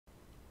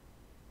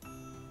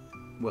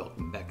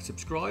Welcome back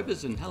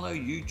subscribers, and hello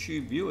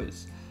YouTube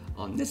viewers.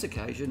 On this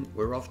occasion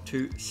we're off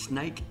to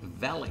Snake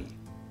Valley.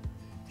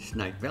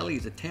 Snake Valley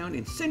is a town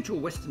in central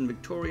western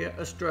Victoria,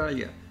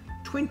 Australia,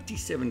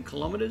 27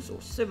 kilometres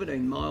or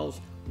 17 miles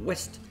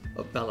west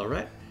of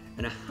Ballarat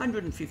and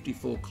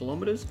 154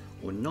 kilometres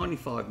or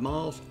 95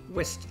 miles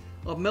west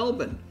of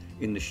Melbourne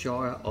in the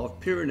Shire of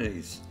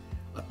Pyrenees.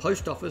 A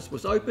post office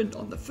was opened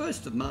on the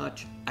 1st of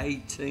March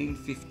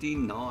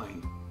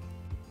 1859.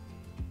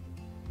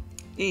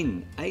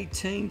 In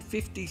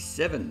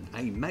 1857,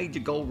 a major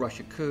gold rush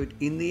occurred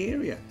in the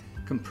area,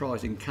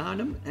 comprising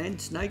Carngham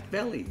and Snake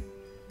Valley.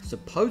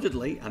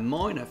 Supposedly, a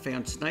miner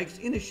found snakes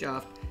in a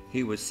shaft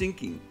he was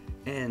sinking,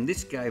 and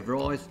this gave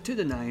rise to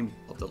the name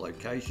of the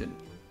location.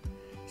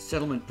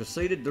 Settlement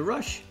preceded the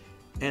rush,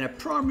 and a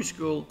primary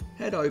school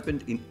had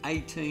opened in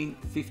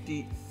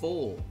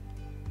 1854.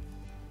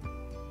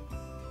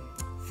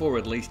 For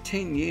at least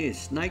 10 years,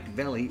 Snake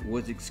Valley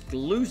was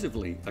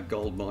exclusively a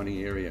gold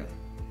mining area.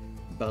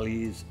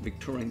 Ballarat's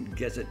Victorian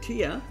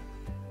Gazetteer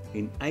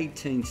in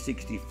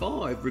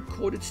 1865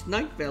 recorded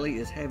Snake Valley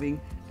as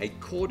having a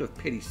Court of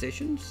Petty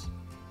Sessions,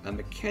 a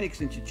Mechanics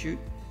Institute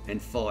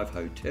and 5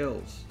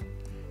 hotels.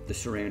 The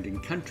surrounding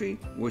country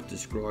was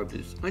described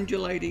as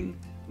undulating,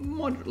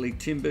 moderately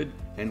timbered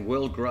and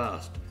well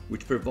grassed,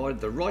 which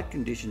provided the right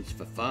conditions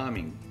for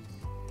farming.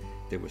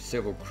 There were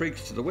several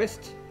creeks to the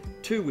west,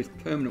 2 with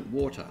permanent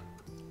water.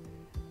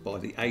 By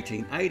the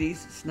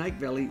 1880s, Snake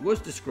Valley was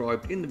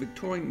described in the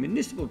Victorian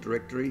Municipal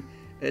Directory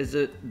as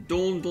a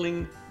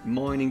dawdling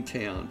mining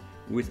town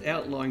with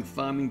outlying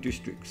farming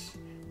districts.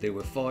 There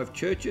were 5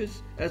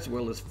 churches as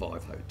well as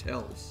 5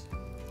 hotels.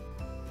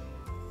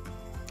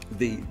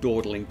 The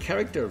dawdling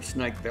character of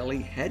Snake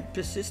Valley had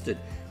persisted,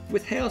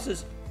 with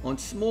houses on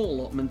small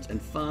allotments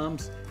and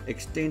farms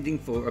extending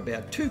for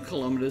about 2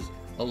 kilometres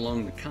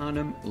along the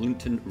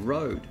Carngham-Linton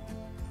Road.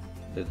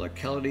 The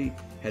locality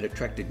had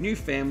attracted new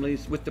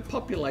families, with the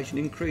population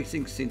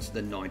increasing since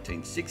the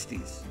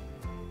 1960s.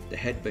 There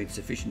had been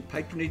sufficient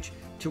patronage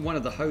to one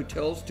of the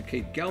hotels to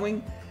keep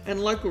going,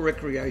 and local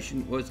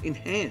recreation was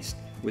enhanced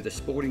with a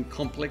sporting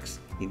complex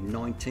in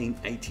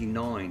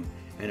 1989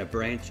 and a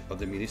branch of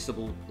the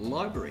municipal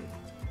library.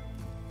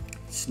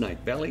 Snake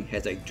Valley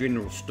has a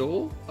general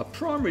store, a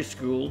primary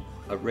school,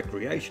 a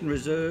recreation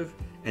reserve,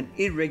 an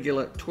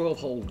irregular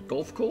 12-hole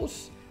golf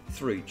course,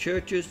 3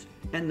 churches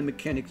and the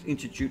Mechanics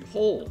Institute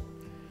Hall.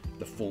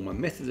 The former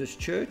Methodist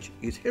church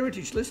is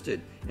heritage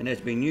listed and has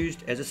been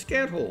used as a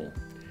scout hall.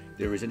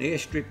 There is an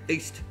airstrip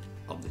east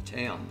of the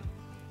town.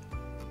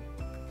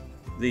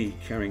 The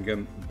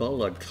Carringum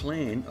Balug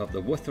clan of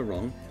the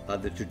Wathaurong are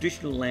the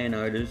traditional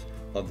landowners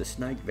of the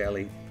Snake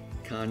Valley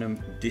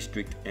Carngham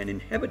district and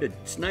inhabited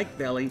Snake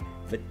Valley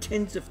for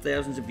tens of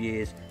thousands of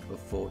years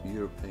before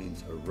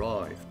Europeans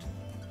arrived.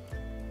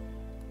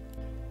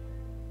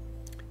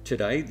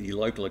 Today, the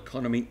local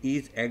economy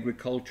is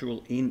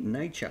agricultural in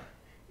nature.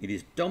 It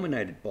is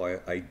dominated by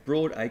a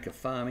broad acre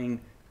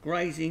farming,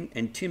 grazing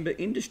and timber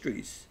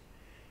industries.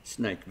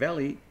 Snake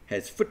Valley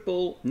has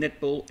football,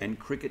 netball and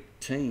cricket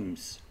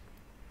teams.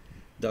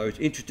 Those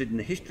interested in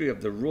the history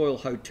of the Royal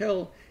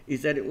Hotel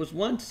is that it was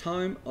once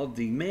home of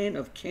the Man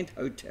of Kent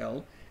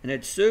Hotel and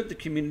had served the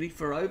community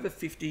for over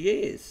 50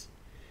 years.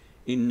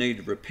 In need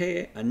of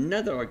repair,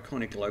 another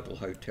iconic local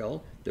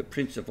hotel, the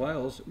Prince of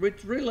Wales,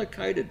 was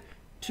relocated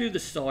to the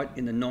site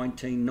in the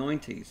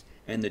 1990s,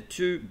 and the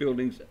 2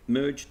 buildings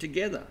merged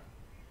together.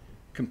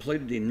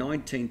 Completed in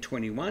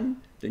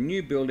 1921, the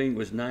new building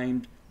was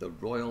named the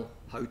Royal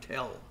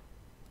Hotel.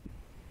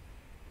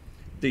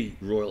 The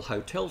Royal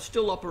Hotel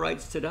still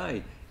operates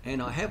today,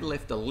 and I have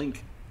left a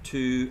link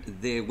to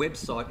their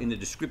website in the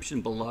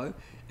description below,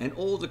 and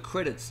all the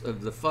credits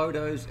of the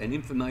photos and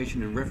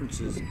information and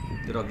references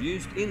that I've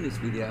used in this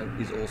video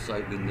is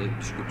also in the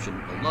description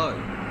below.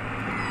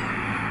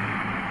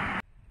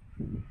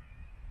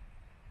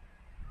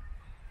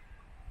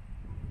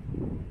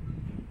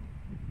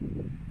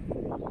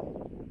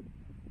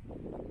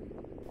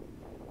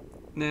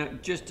 Now,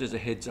 just as a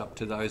heads up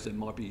to those that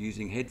might be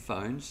using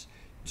headphones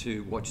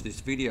to watch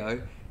this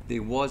video,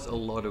 there was a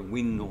lot of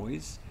wind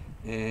noise,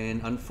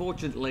 and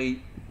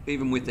unfortunately,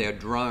 even with our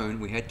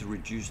drone, we had to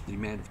reduce the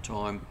amount of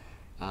time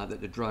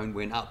that the drone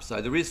went up. So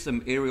there is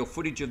some aerial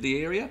footage of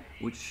the area,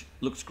 which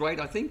looks great,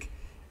 I think.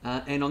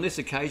 And on this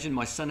occasion,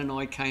 my son and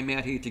I came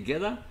out here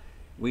together.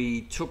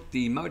 We took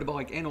the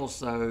motorbike and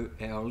also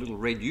our little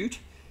red ute,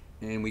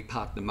 and we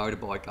parked the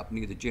motorbike up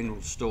near the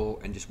general store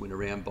and just went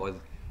around by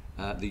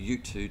the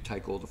ute to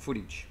take all the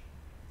footage.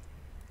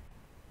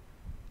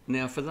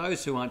 Now, for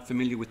those who aren't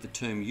familiar with the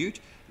term ute,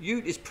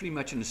 ute is pretty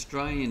much an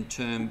Australian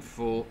term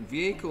for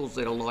vehicles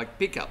that are like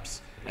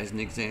pickups, as an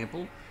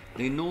example.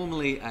 They're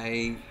normally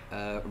a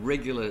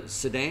regular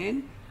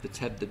sedan that's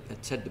had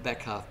the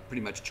back half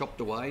pretty much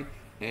chopped away,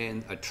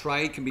 and a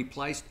tray can be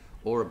placed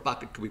or a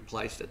bucket can be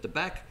placed at the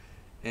back,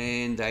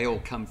 and they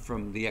all come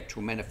from the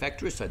actual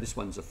manufacturer. So this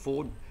one's a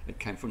Ford. It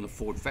came from the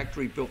Ford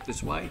factory, built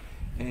this way,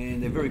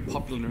 and they're very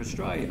popular in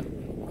Australia.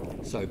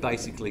 So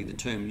basically the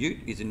term ute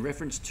is in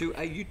reference to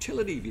a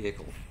utility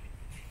vehicle.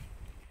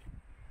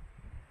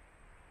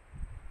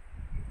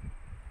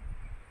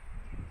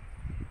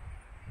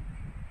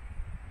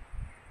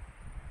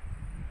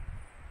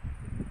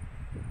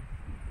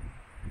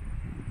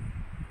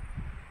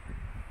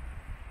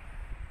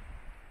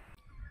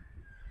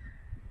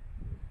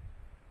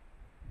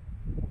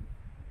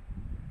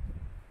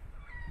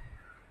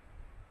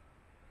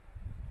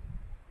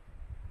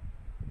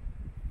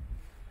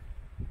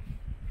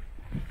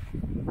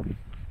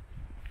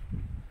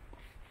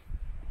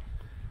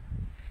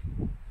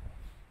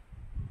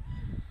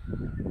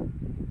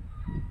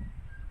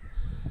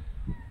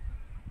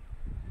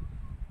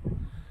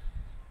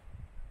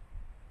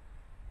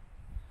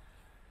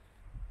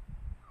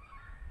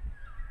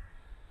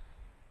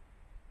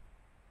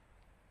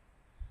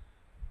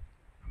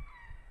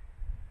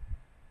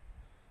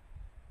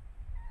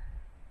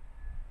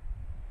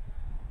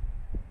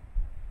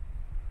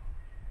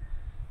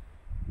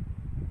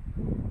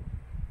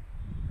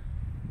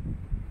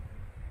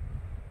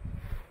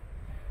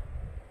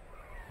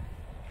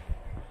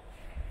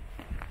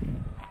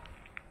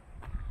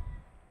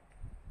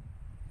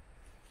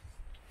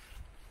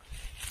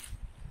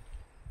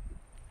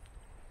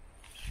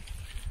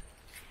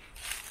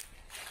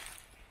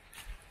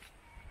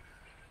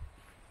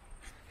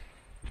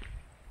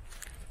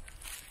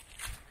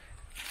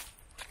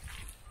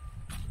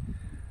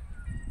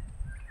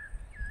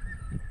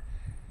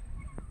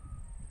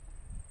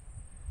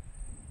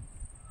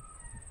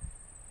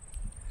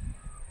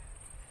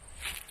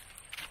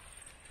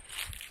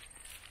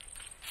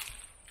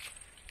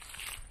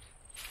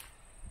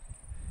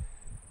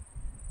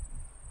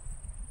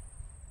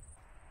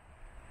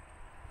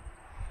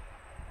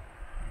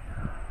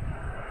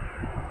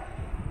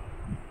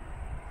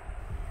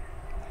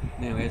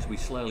 Now as we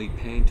slowly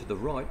pan to the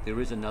right,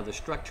 there is another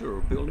structure or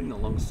building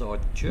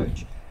alongside the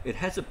church. It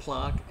has a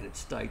plaque and it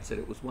states that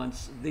it was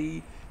once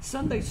the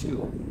Sunday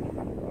school.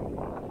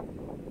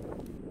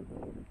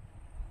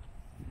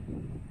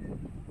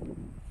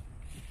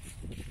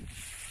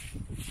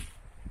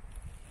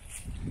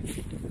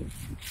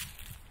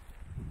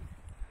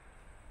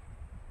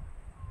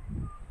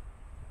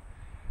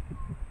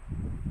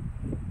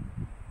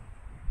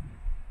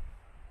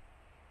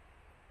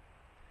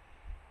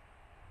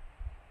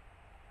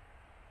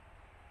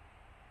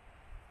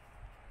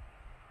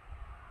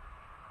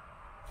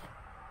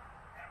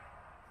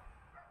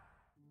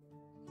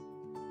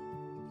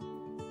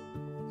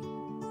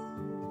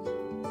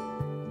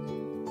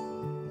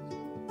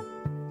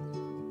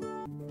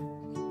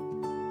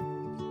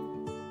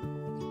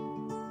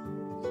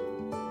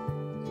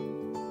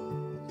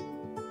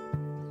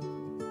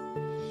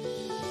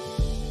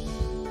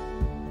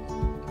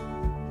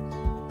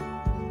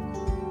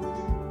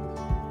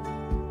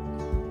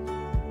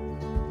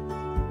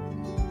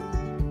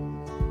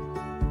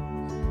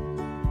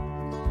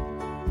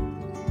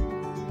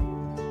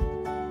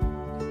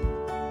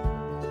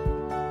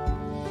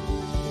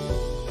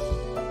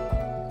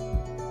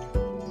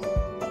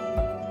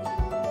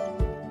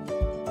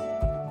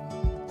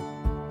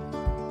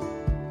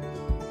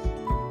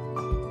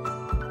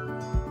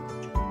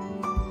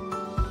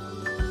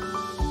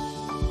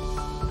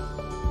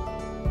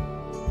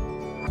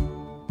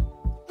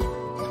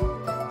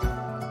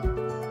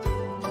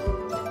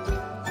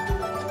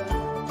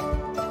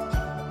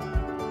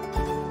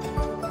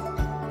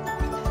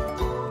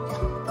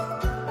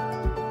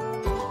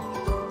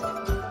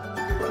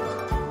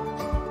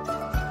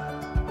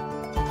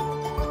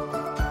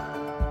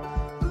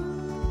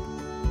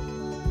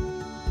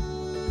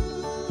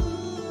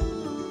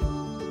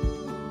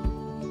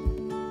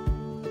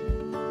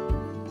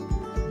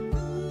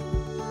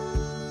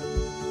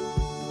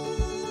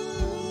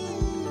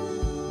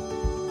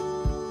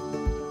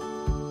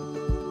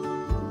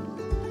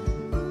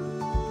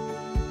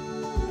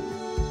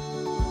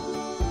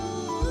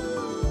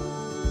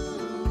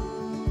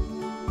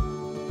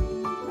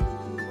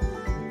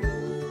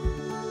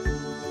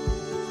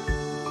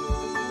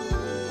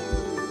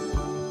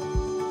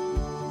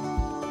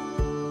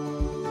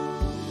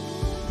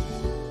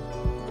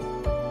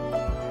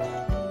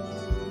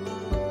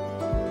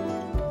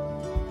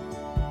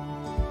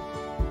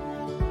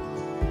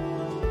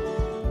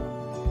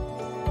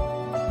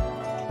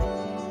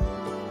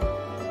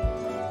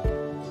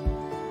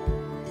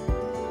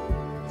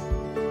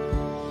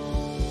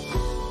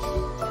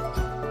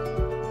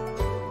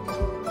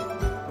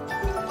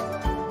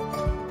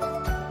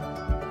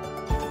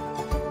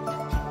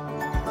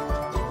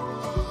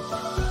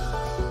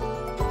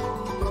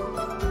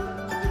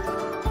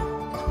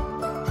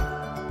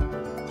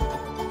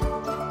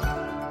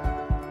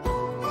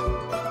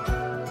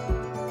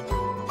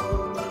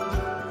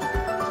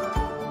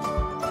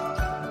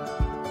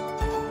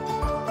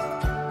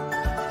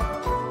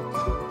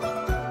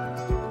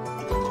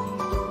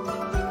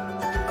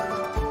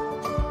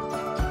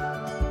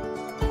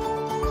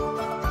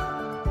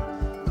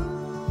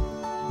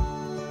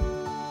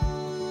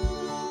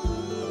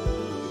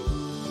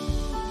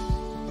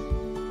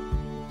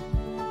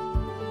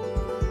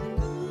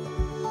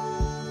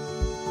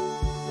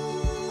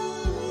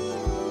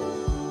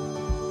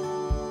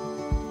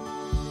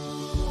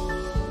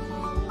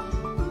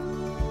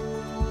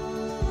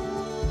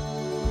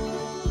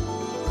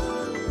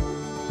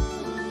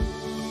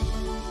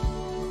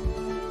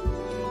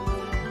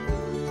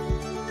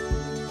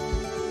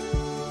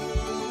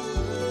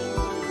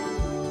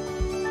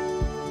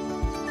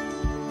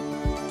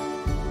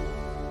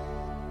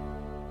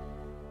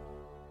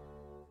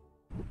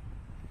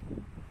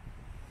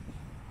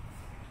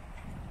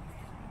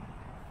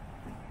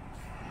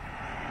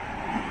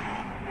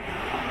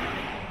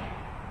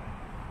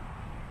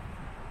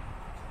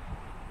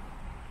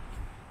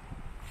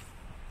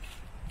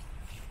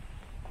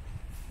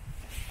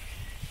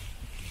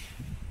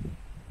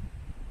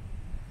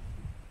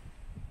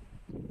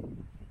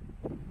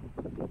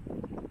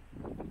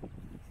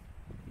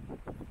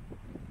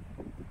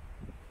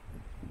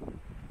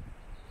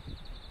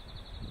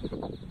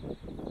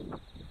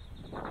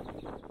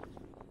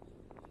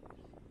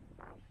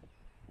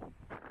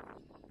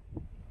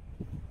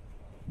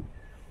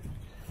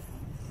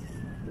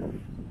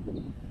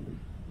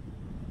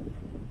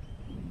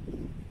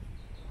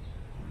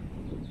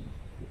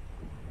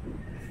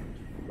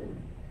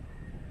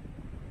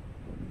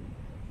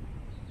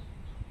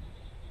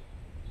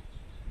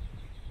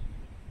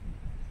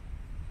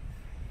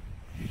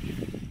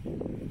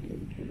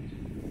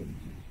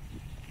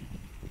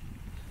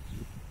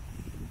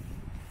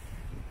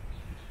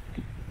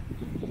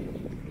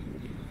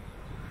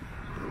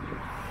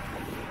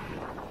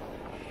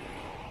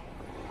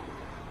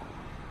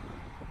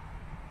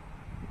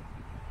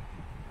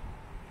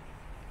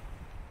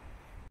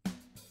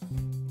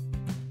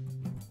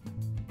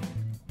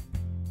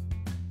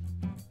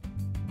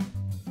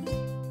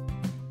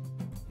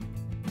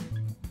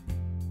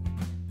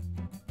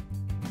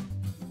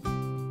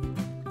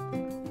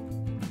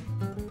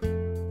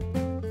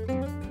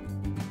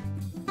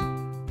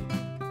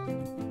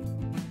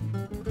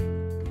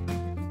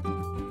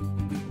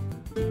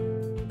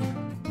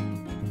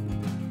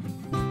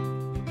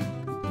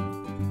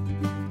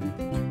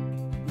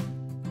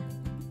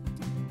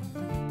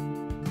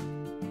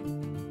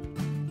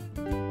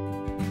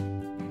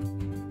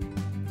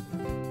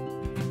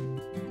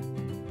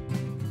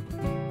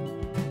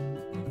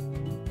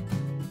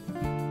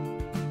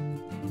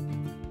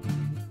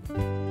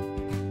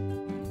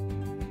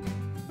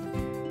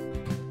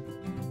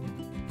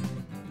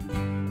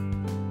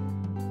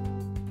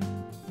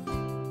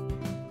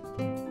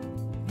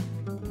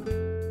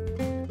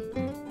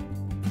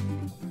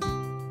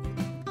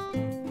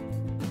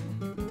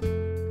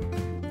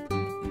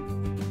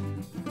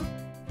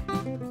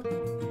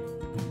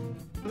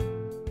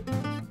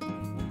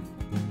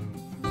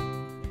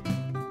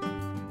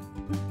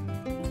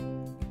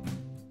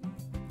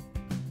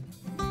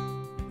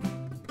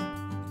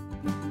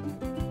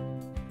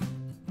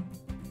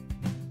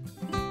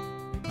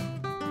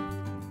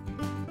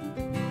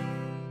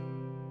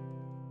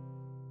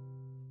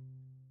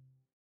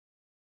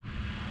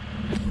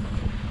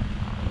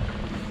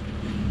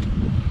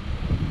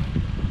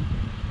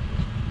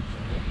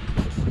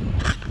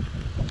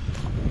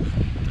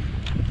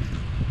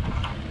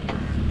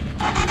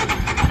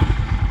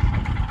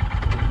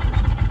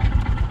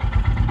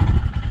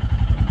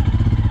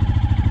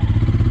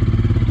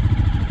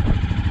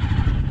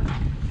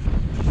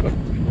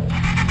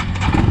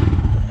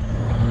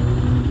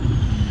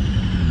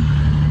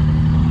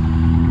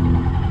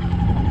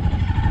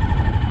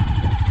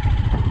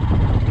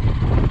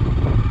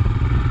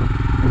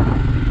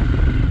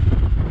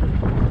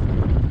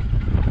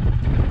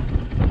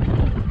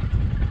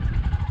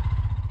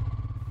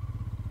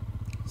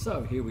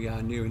 So here we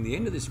are nearing the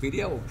end of this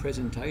video or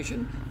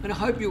presentation, and I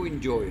hope you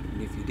enjoyed.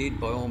 And if you did,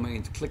 by all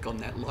means click on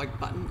that like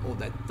button or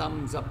that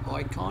thumbs up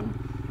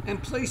icon,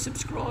 and please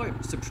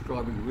subscribe.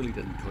 Subscribing really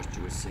doesn't cost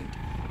you a cent,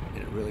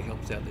 and it really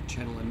helps out the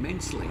channel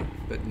immensely.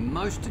 But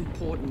most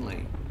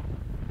importantly,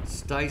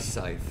 stay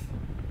safe,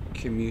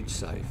 commute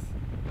safe,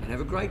 and have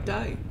a great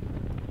day.